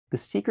The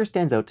Seeker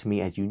stands out to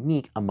me as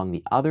unique among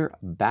the other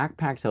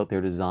backpacks out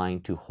there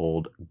designed to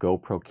hold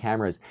GoPro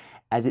cameras,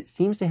 as it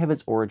seems to have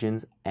its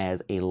origins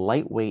as a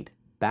lightweight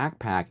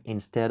backpack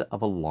instead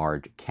of a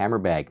large camera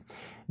bag.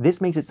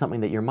 This makes it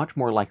something that you're much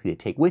more likely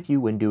to take with you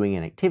when doing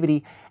an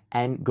activity,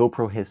 and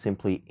GoPro has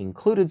simply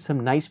included some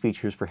nice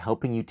features for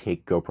helping you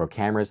take GoPro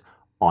cameras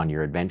on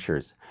your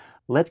adventures.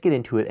 Let's get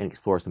into it and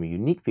explore some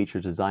unique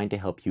features designed to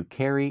help you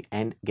carry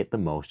and get the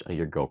most out of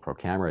your GoPro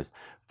cameras.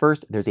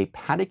 First, there's a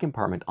padded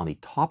compartment on the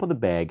top of the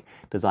bag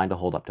designed to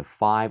hold up to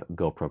 5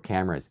 GoPro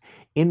cameras.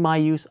 In my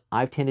use,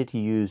 I've tended to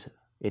use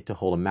it to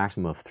hold a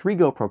maximum of 3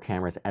 GoPro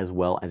cameras as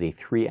well as a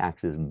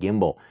 3-axis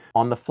gimbal.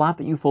 On the flap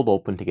that you fold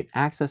open to get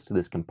access to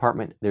this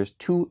compartment, there's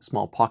 2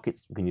 small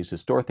pockets you can use to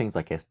store things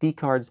like SD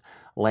cards,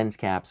 lens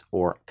caps,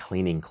 or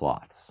cleaning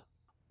cloths.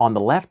 On the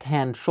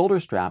left-hand shoulder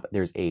strap,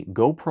 there's a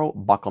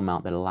GoPro buckle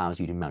mount that allows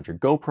you to mount your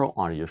GoPro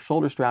onto your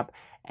shoulder strap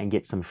and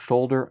get some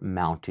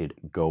shoulder-mounted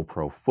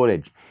GoPro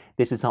footage.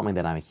 This is something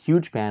that I'm a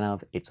huge fan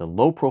of. It's a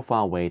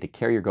low-profile way to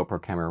carry your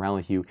GoPro camera around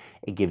with you.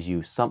 It gives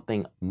you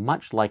something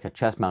much like a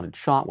chest-mounted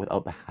shot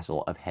without the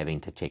hassle of having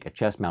to take a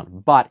chest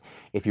mount. But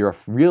if you're a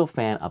real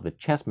fan of the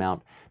chest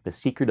mount, the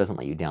Seeker doesn't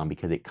let you down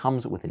because it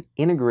comes with an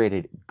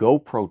integrated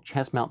GoPro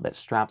chest mount that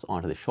straps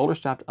onto the shoulder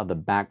strap of the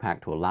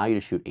backpack to allow you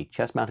to shoot a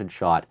chest-mounted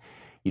shot.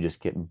 You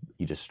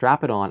just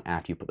strap it on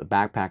after you put the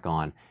backpack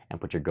on and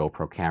put your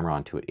GoPro camera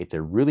onto it. It's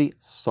a really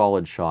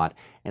solid shot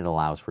and it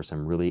allows for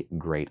some really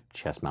great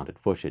chest-mounted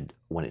footage.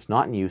 When it's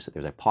not in use,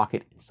 there's a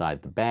pocket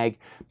inside the bag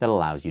that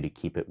allows you to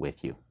keep it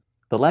with you.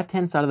 The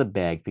left-hand side of the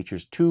bag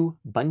features 2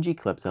 bungee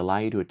clips that allow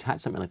you to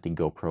attach something like the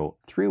GoPro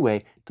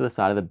 3-way to the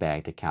side of the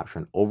bag to capture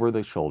an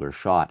over-the-shoulder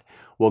shot.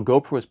 While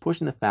GoPro is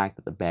pushing the fact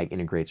that the bag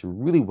integrates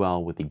really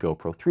well with the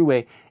GoPro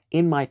 3-way,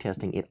 in my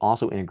testing it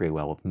also integrates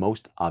well with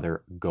most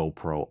other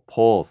GoPro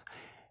poles.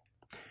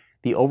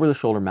 The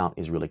over-the-shoulder mount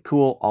is really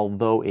cool,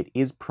 although it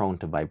is prone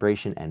to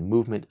vibration and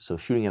movement, so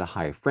shooting at a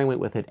higher frame rate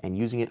with it and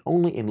using it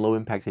only in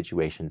low-impact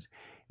situations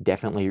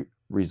definitely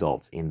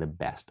results in the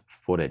best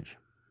footage.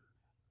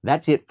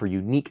 That's it for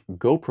unique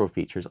GoPro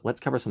features. Let's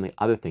cover some of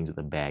the other things that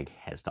the bag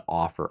has to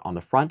offer. On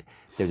the front,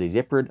 there's a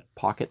zippered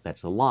pocket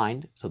that's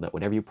aligned so that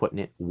whatever you put in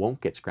it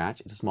won't get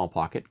scratched. It's a small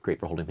pocket, great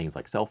for holding things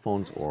like cell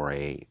phones or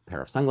a pair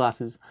of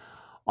sunglasses.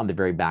 On the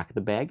very back of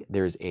the bag,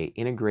 there's an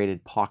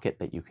integrated pocket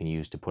that you can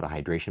use to put a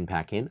hydration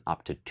pack in,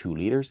 up to 2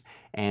 liters,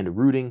 and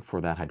routing for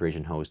that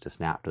hydration hose to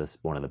snap to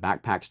one of the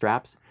backpack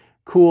straps.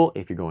 Cool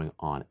if you're going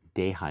on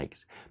day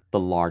hikes. The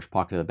large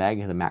pocket of the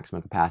bag has a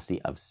maximum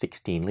capacity of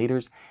 16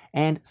 liters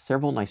and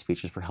several nice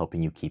features for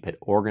helping you keep it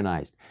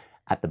organized.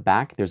 At the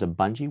back, there's a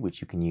bungee which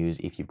you can use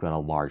if you've got a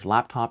large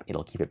laptop.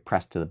 It'll keep it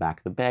pressed to the back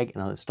of the bag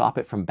and it'll stop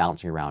it from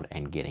bouncing around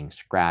and getting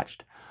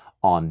scratched.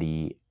 On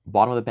the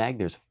bottom of the bag,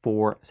 there's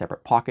 4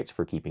 separate pockets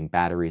for keeping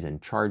batteries and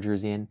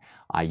chargers in.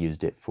 I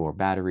used it for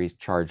batteries,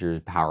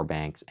 chargers, power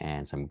banks,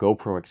 and some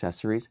GoPro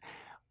accessories.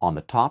 On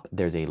the top,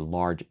 there's a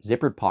large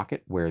zippered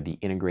pocket where the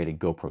integrated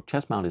GoPro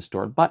chest mount is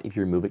stored, but if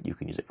you remove it, you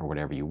can use it for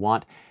whatever you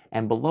want.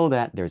 And below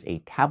that, there's a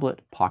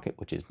tablet pocket,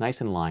 which is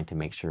nice and lined to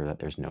make sure that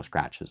there's no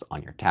scratches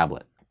on your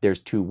tablet. There's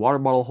 2 water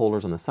bottle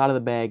holders on the side of the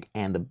bag,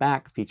 and the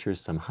back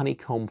features some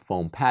honeycomb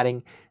foam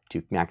padding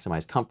to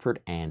maximize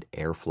comfort and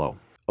airflow.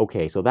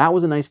 Okay, so that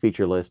was a nice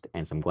feature list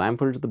and some glam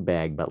footage of the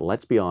bag, but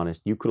let's be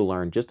honest, you could have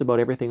learned just about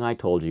everything I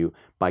told you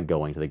by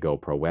going to the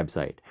GoPro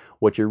website.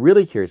 What you're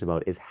really curious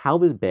about is how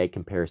this bag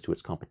compares to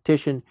its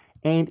competition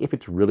and if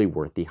it's really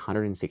worth the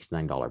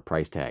 $169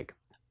 price tag.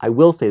 I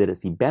will say that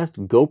it's the best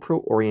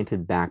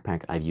GoPro-oriented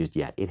backpack I've used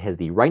yet. It has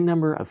the right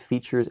number of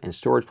features and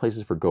storage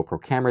places for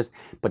GoPro cameras,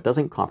 but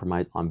doesn't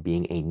compromise on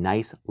being a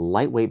nice,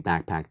 lightweight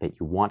backpack that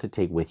you want to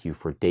take with you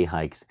for day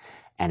hikes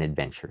and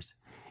adventures.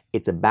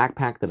 It's a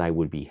backpack that I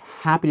would be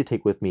happy to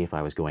take with me if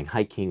I was going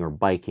hiking or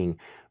biking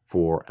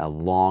for a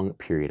long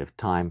period of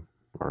time,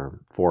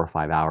 or 4 or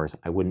 5 hours.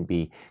 I wouldn't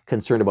be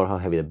concerned about how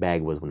heavy the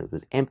bag was when it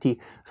was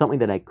empty, something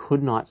that I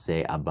could not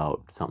say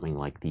about something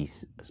like the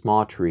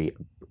Small Tree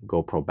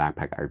GoPro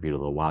backpack I reviewed a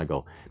little while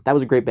ago. That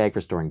was a great bag for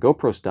storing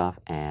GoPro stuff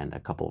and a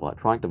couple of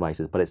electronic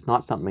devices, but it's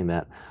not something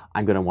that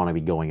I'm going to want to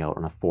be going out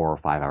on a 4 or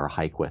 5 hour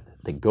hike with.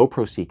 The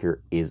GoPro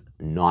Seeker is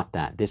not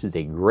that. This is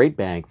a great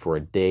bag for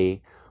a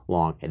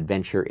day-long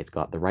adventure. It's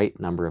got the right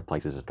number of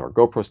places to store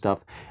GoPro stuff,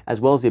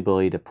 as well as the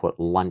ability to put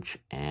lunch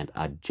and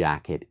a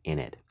jacket in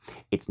it.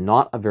 It's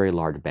not a very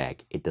large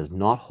bag. It does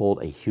not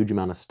hold a huge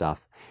amount of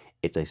stuff.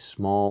 It's a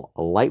small,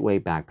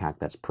 lightweight backpack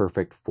that's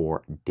perfect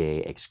for day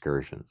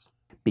excursions.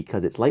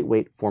 Because it's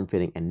lightweight,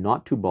 form-fitting, and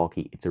not too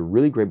bulky, it's a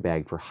really great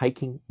bag for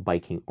hiking,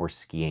 biking, or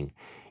skiing.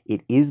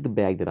 It is the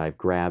bag that I've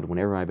grabbed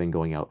whenever I've been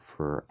going out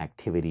for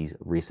activities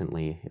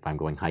recently. If I'm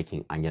going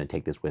hiking, I'm going to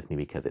take this with me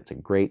because it's a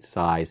great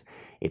size,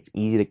 it's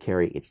easy to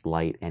carry, it's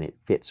light, and it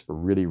fits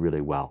really,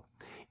 really well.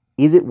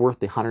 Is it worth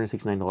the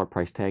 $169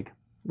 price tag?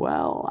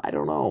 Well, I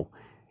don't know.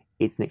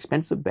 It's an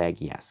expensive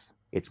bag, yes.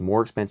 It's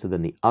more expensive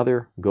than the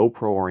other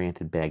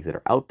GoPro-oriented bags that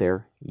are out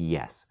there,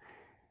 yes.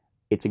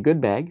 It's a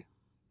good bag,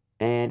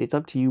 and it's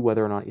up to you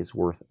whether or not it's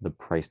worth the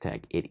price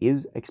tag. It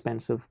is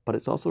expensive, but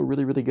it's also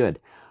really, really good.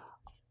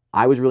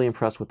 I was really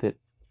impressed with it.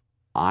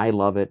 I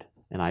love it,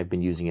 and I've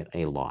been using it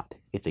a lot.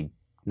 It's a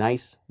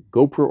nice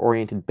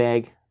GoPro-oriented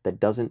bag that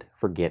doesn't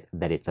forget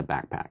that it's a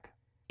backpack.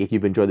 If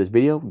you've enjoyed this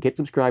video, get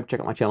subscribed, check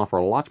out my channel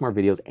for lots more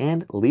videos,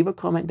 and leave a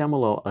comment down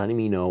below letting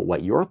me know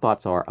what your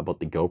thoughts are about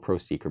the GoPro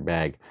Seeker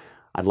bag.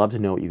 I'd love to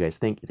know what you guys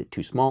think. Is it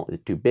too small? Is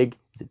it too big?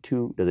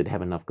 Does it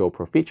have enough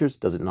GoPro features?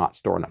 Does it not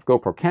store enough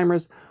GoPro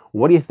cameras?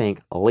 What do you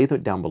think? Leave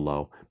it down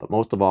below. But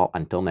most of all,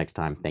 until next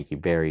time, thank you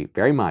very,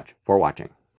 very much for watching.